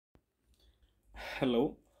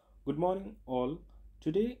Hello, good morning all.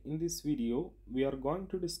 Today in this video we are going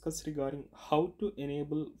to discuss regarding how to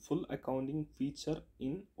enable full accounting feature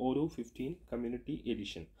in Odoo 15 Community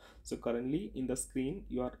Edition. So currently in the screen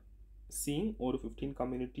you are seeing Odoo 15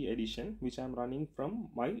 Community Edition, which I am running from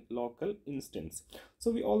my local instance.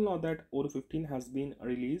 So we all know that Odoo 15 has been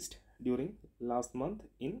released during last month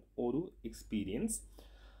in Odoo Experience.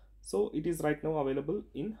 So it is right now available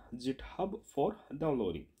in GitHub for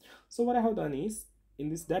downloading. So what I have done is, in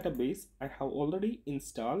this database I have already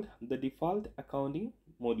installed the default accounting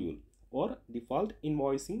module or default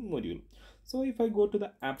invoicing module. So if I go to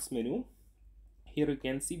the apps menu, here you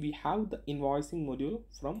can see we have the invoicing module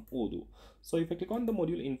from Odoo. So if I click on the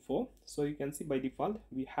module info, so you can see by default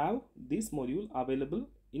we have this module available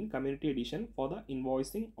in community edition for the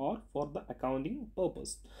invoicing or for the accounting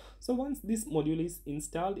purpose. So once this module is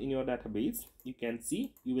installed in your database, you can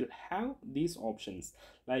see you will have these options.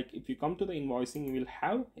 Like if you come to the invoicing, you will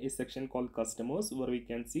have a section called customers where we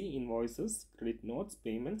can see invoices, credit notes,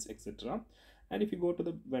 payments, etc. And if you go to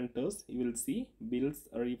the vendors, you will see bills,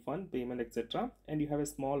 refund, payment, etc. And you have a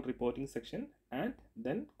small reporting section and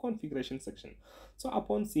then configuration section. So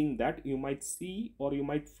upon seeing that, you might see or you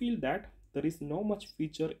might feel that there is no much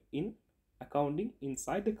feature in accounting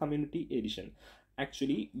inside the community edition.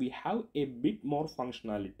 Actually, we have a bit more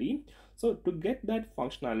functionality. So to get that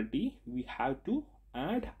functionality, we have to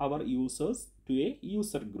add our users to a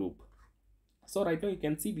user group. So right now you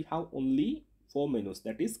can see we have only 4 menus,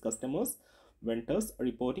 that is customers, vendors,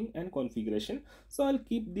 reporting and configuration. So I'll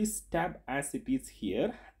keep this tab as it is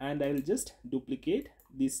here and I'll just duplicate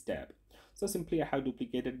this tab. So simply I have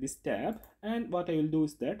duplicated this tab, and what I will do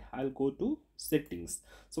is that I'll go to settings.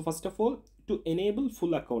 So first of all, to enable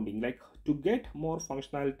full accounting, like to get more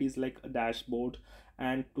functionalities like a dashboard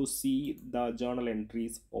and to see the journal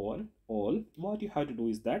entries on all, what you have to do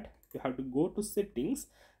is that you have to go to settings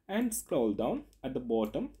and scroll down. At the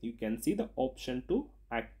bottom you can see the option to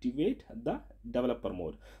activate the developer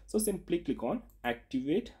mode. So simply click on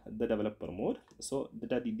activate the developer mode. So the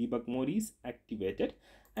debug mode is activated,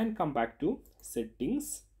 and come back to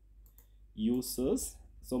settings, users.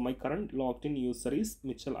 So my current logged in user is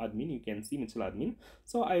Mitchell admin. You can see Mitchell admin.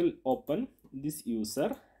 So I will open this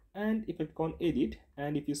user, and if I click on edit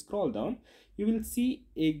and if you scroll down, you will see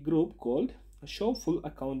a group called show full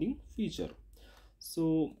accounting feature.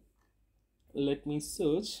 So let me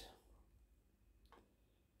search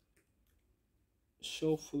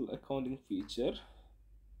show full accounting feature.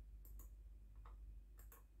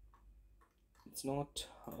 It's not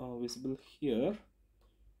visible here,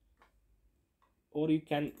 or you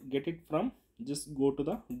can get it from just go to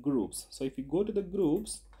the groups. So if you go to the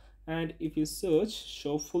groups and if you search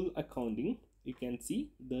show full accounting, you can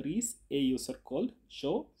see there is a user called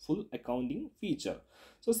show full accounting feature.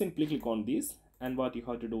 So simply click on this, and what you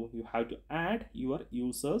have to do, you have to add your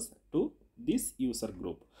users to this user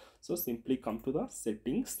group. So simply come to the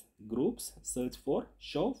settings, groups, search for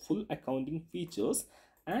show full accounting features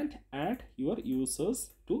and add your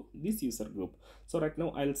users to this user group. So right now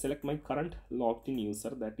I'll select my current logged in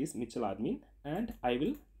user, that is Mitchell admin, and I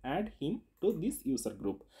will add him to this user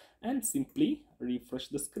group and simply refresh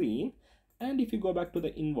the screen. And if you go back to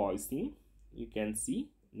the invoicing, you can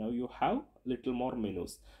see now you have little more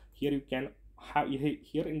menus. Here you can have,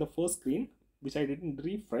 here in the first screen, which I didn't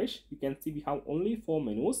refresh, you can see we have only 4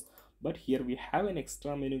 menus, but here we have an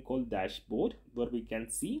extra menu called dashboard where we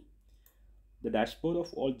can see the dashboard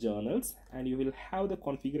of all journals, and you will have the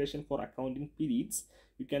configuration for accounting periods.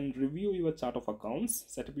 You can review your chart of accounts,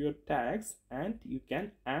 set up your tax, and you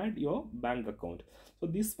can add your bank account. So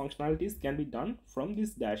these functionalities can be done from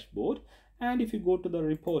this dashboard. And if you go to the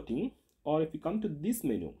reporting, or if you come to this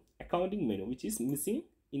menu, accounting menu, which is missing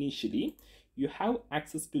initially, you have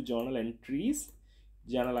access to journal entries,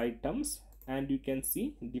 journal items, and you can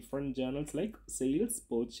see different journals like sales,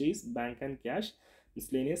 purchase, bank and cash,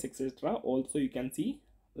 miscellaneous, etc. Also you can see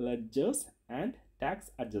ledgers and tax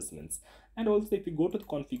adjustments. And also if you go to the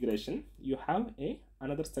configuration, you have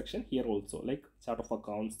another section here also, like chart of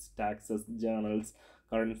accounts, taxes, journals,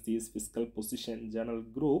 currencies, fiscal position, journal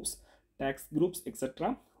groups, tax groups,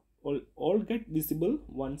 etc. all get visible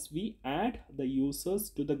once we add the users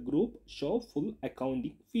to the group show full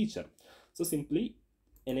accounting feature. So simply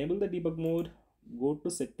enable the debug mode, go to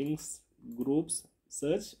settings, groups,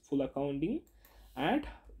 search full accounting, add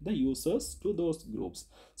the users to those groups.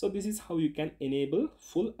 So this is how you can enable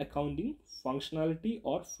full accounting functionality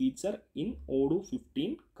or feature in Odoo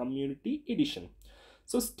 15 Community Edition.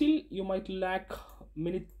 So still you might lack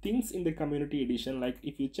many things in the Community Edition. Like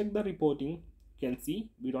if you check the reporting, you can see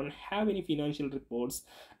we don't have any financial reports,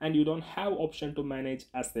 and you don't have option to manage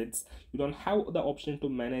assets, you don't have the option to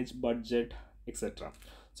manage budget, etc.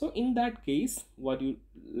 So in that case, what you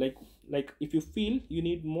like if you feel you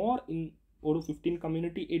need more in Odoo 15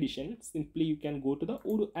 Community Edition, simply you can go to the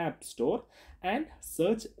Odoo App Store and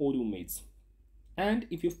search Odoo Mates. And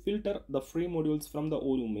if you filter the free modules from the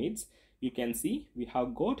Odoo Mates, you can see we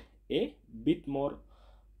have got a bit more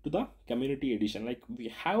to the Community Edition. Like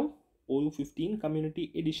we have Odoo 15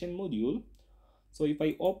 Community Edition module. So if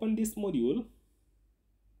I open this module,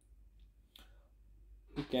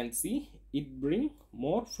 you can see it bring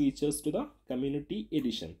more features to the Community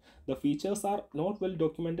Edition. The features are not well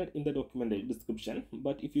documented in the document description,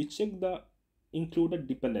 but if you check the included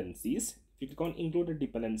dependencies, if you click on included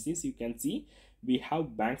dependencies, you can see we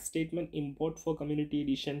have bank statement import for Community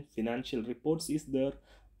Edition, financial reports is there,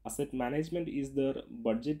 asset management is there,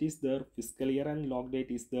 budget is there, fiscal year and log date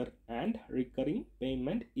is there, and recurring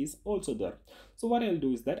payment is also there. So what I'll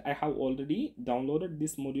do is that I have already downloaded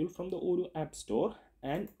this module from the Odoo App Store,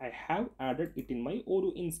 and I have added it in my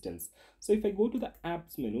Odoo instance. So if I go to the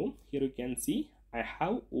apps menu, here you can see I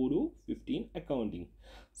have Odoo 15 accounting.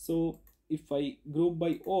 So if I group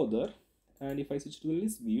by author, and if I switch to the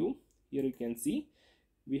list view, here you can see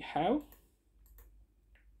we have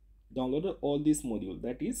downloaded all this module,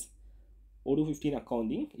 that is Odoo 15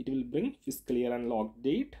 accounting. It will bring fiscal year and log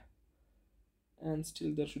date, and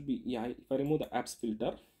still there should be, yeah, if I remove the apps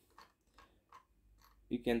filter,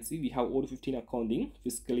 you can see we have Odoo 15 accounting,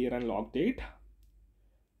 fiscal year and log date,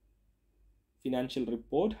 financial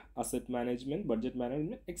report, asset management, budget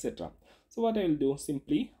management, etc. So what I will do,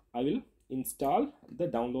 simply I will install the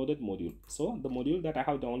downloaded module. So the module that I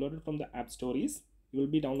have downloaded from the App Store is, you will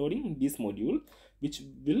be downloading this module, which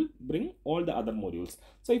will bring all the other modules.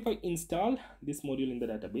 So if I install this module in the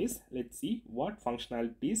database, let's see what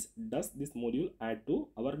functionalities does this module add to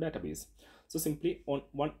our database. So simply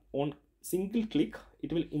on single click,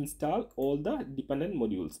 it will install all the dependent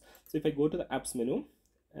modules. So if I go to the apps menu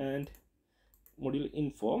and module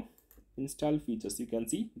info, install features, you can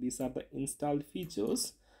see these are the installed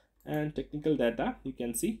features, and technical data, you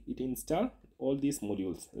can see it install all these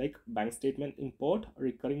modules like bank statement import,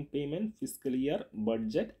 recurring payment, fiscal year,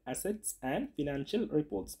 budget, assets, and financial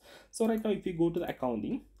reports. So right now if you go to the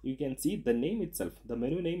accounting, you can see the name itself, the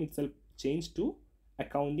menu name itself changed to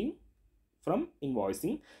accounting from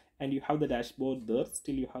invoicing, and you have the dashboard there.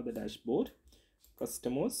 Still you have the dashboard,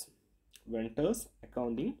 customers, vendors,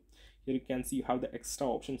 accounting. Here you can see you have the extra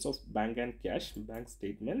options of bank and cash, bank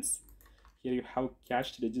statements. Here you have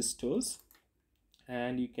cash registers,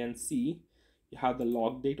 and you can see you have the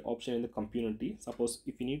log date option in the community. Suppose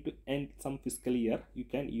if you need to end some fiscal year, you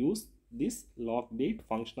can use this log date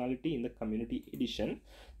functionality in the Community Edition.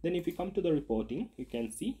 Then if you come to the reporting, you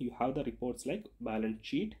can see you have the reports like balance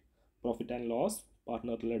sheet, profit and loss,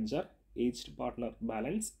 partner ledger, aged partner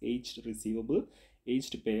balance, aged receivable,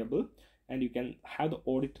 aged payable, and you can have the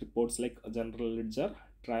audit reports like general ledger,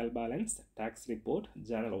 trial balance, tax report,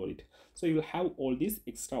 journal audit. So you will have all these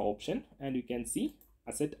extra option, and you can see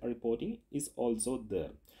asset reporting is also there.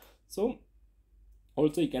 So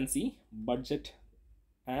also you can see budget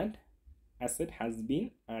and asset has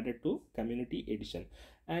been added to Community Edition.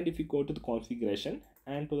 And if you go to the configuration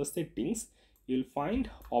and to the settings, you'll find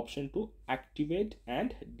option to activate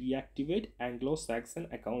and deactivate Anglo-Saxon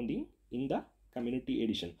accounting in the Community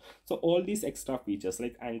Edition. So all these extra features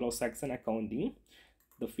like Anglo-Saxon accounting,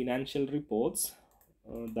 the financial reports,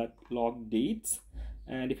 that log dates,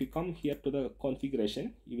 and if you come here to the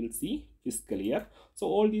configuration, you will see fiscal year. So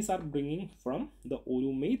all these are bringing from the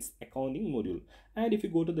Odoo Mates accounting module. And if you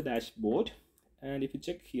go to the dashboard, and if you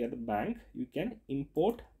check here the bank, you can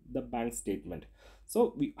import the bank statement.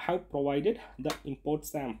 So we have provided the import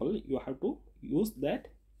sample. You have to use that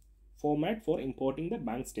format for importing the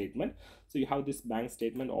bank statement. So you have this bank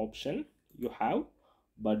statement option, you have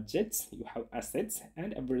budgets, you have assets,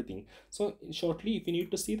 and everything. So shortly, if you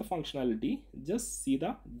need to see the functionality, just see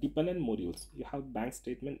the dependent modules. You have bank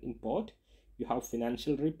statement import, you have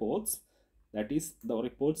financial reports, that is the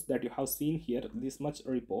reports that you have seen here, this much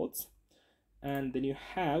reports, and then you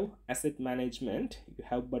have asset management, you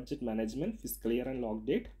have budget management, fiscal year and log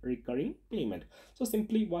date, recurring payment. So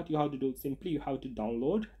simply what you have to do, simply you have to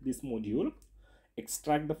download this module,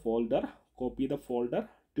 extract the folder, copy the folder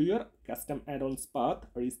to your custom add-ons path,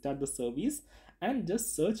 restart the service, and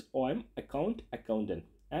just search OM account accountant,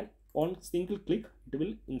 and on single click it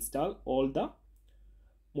will install all the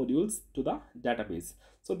modules to the database.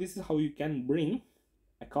 So this is how you can bring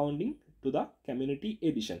accounting to the community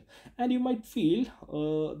edition. And you might feel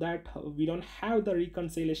that we don't have the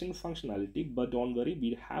reconciliation functionality, but don't worry,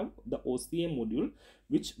 we have the OCA module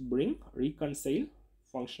which bring reconcile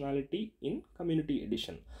functionality in community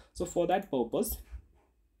edition. So for that purpose,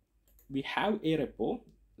 we have a repo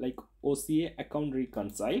like OCA account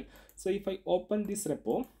reconcile. So if I open this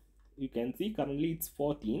repo, you can see currently it's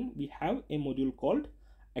 14. We have a module called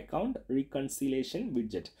account reconciliation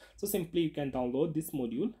widget. So simply you can download this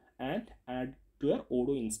module and add to your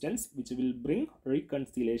Odoo instance, which will bring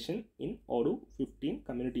reconciliation in Odoo 15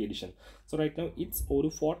 community edition. So right now it's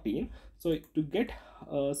Odoo 14. So to get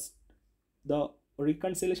the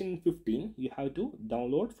reconciliation in 15, you have to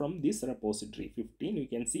download from this repository 15. You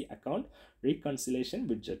can see account reconciliation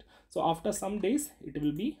widget. So after some days it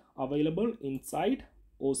will be available inside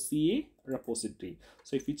OCA repository.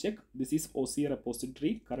 So if you check, this is OCA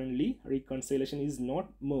repository. Currently reconciliation is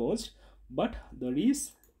not merged, but there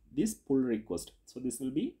is this pull request. So this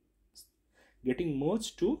will be getting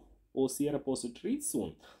merged to OCA repository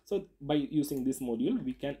soon. So by using this module,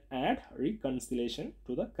 we can add reconciliation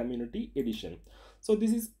to the community edition. So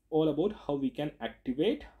this is all about how we can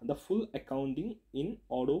activate the full accounting in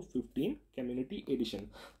Odoo 15 community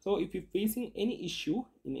edition. So if you're facing any issue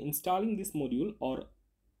in installing this module or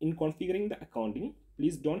in configuring the accounting,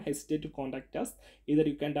 please don't hesitate to contact us. Either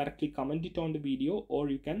you can directly comment it on the video, or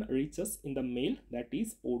you can reach us in the mail, that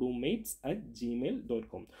is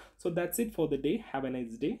odoomates@gmail.com. So that's it for the day. Have a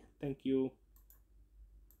nice day. Thank you.